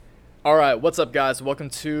All right, what's up, guys? Welcome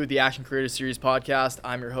to the Action Creator Series podcast.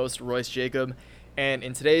 I'm your host, Royce Jacob, and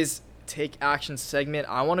in today's Take Action segment,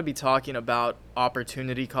 I want to be talking about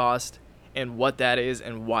opportunity cost and what that is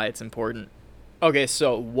and why it's important. Okay,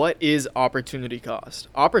 so what is opportunity cost?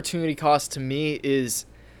 Opportunity cost to me is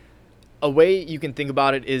a way you can think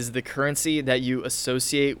about it is the currency that you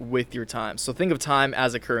associate with your time. So think of time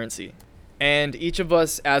as a currency. And each of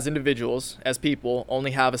us as individuals, as people, only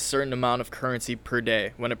have a certain amount of currency per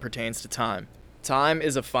day when it pertains to time. Time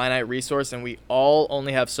is a finite resource and we all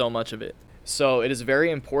only have so much of it. So it is very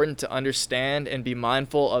important to understand and be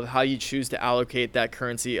mindful of how you choose to allocate that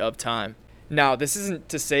currency of time. Now, this isn't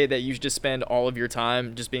to say that you should just spend all of your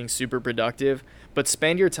time just being super productive, but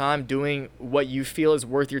spend your time doing what you feel is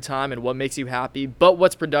worth your time and what makes you happy, but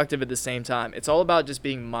what's productive at the same time. It's all about just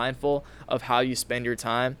being mindful of how you spend your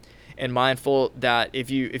time and mindful that if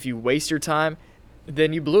you waste your time,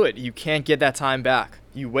 then you blew it. You can't get that time back.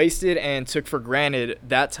 You wasted and took for granted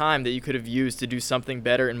that time that you could have used to do something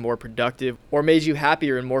better and more productive or made you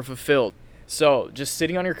happier and more fulfilled. So just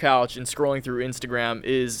sitting on your couch and scrolling through Instagram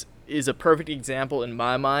is a perfect example in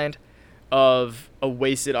my mind of a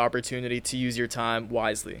wasted opportunity to use your time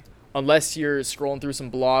wisely. Unless you're scrolling through some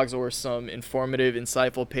blogs or some informative,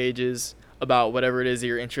 insightful pages about whatever it is that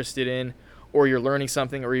you're interested in, or you're learning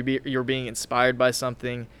something, or you're being inspired by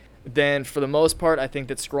something, then for the most part, I think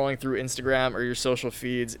that scrolling through Instagram or your social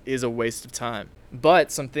feeds is a waste of time.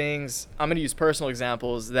 But some things, I'm going to use personal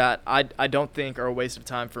examples that I don't think are a waste of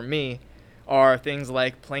time for me, are things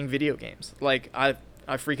like playing video games. Like I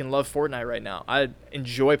freaking love Fortnite right now. I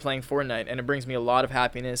enjoy playing Fortnite, and it brings me a lot of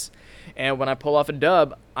happiness. And when I pull off a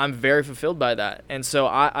dub, I'm very fulfilled by that. And so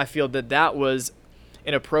I feel that was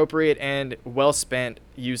an appropriate and well-spent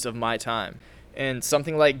use of my time. And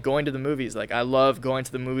something like going to the movies. Like, I love going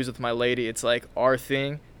to the movies with my lady. It's like our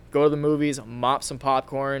thing. Go to the movies, mop some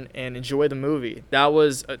popcorn, and enjoy the movie. Now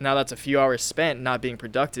that's a few hours spent not being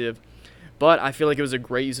productive, but I feel like it was a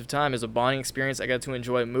great use of time. It was a bonding experience. I got to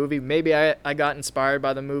enjoy a movie. Maybe I got inspired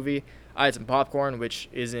by the movie. I had some popcorn, which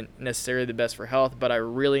isn't necessarily the best for health, but I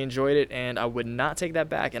really enjoyed it, and I would not take that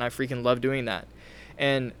back, and I freaking love doing that.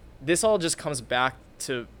 And this all just comes back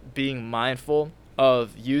to being mindful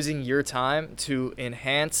of using your time to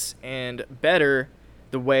enhance and better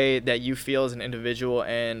the way that you feel as an individual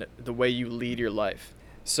and the way you lead your life.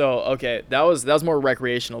 So, okay, that was more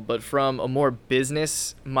recreational, but from a more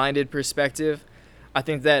business-minded perspective, I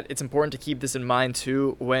think that it's important to keep this in mind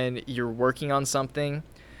too when you're working on something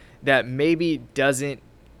that maybe doesn't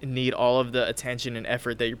need all of the attention and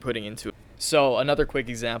effort that you're putting into it. So, another quick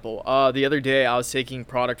example. The other day, I was taking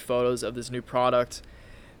product photos of this new product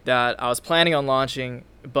that I was planning on launching,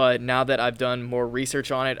 but now that I've done more research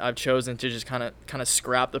on it, I've chosen to just kind of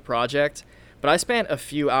scrap the project. But I spent a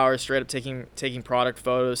few hours straight up taking product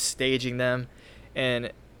photos, staging them,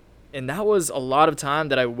 and that was a lot of time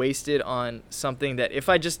that I wasted on something that if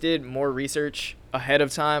I just did more research ahead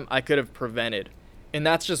of time, I could have prevented. And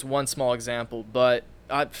that's just one small example, but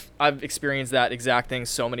I've experienced that exact thing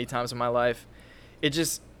so many times in my life.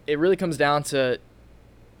 It really comes down to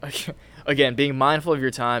again, being mindful of your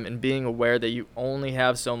time and being aware that you only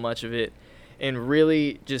have so much of it, and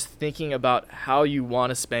really just thinking about how you want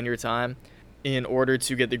to spend your time in order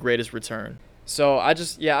to get the greatest return. So I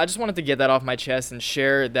just wanted to get that off my chest and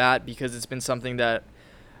share that because it's been something that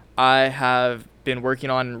I have been working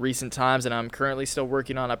on in recent times and I'm currently still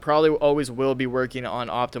working on. I probably always will be working on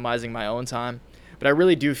optimizing my own time, but I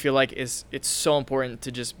really do feel like it's so important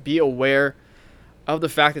to just be aware of the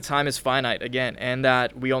fact that time is finite again, and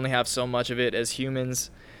that we only have so much of it as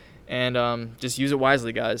humans, and just use it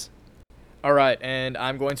wisely, guys. All right, and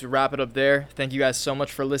I'm going to wrap it up there. Thank you guys so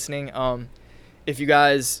much for listening. If you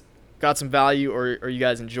guys got some value or you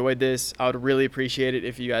guys enjoyed this, I would really appreciate it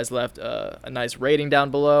if you guys left a nice rating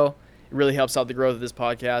down below. It really helps out the growth of this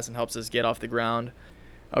podcast and helps us get off the ground.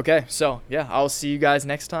 Okay, so yeah, I'll see you guys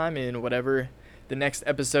next time in whatever the next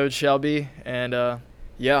episode shall be, and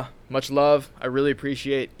yeah, much love. I really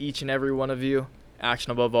appreciate each and every one of you.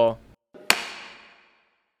 Action above all.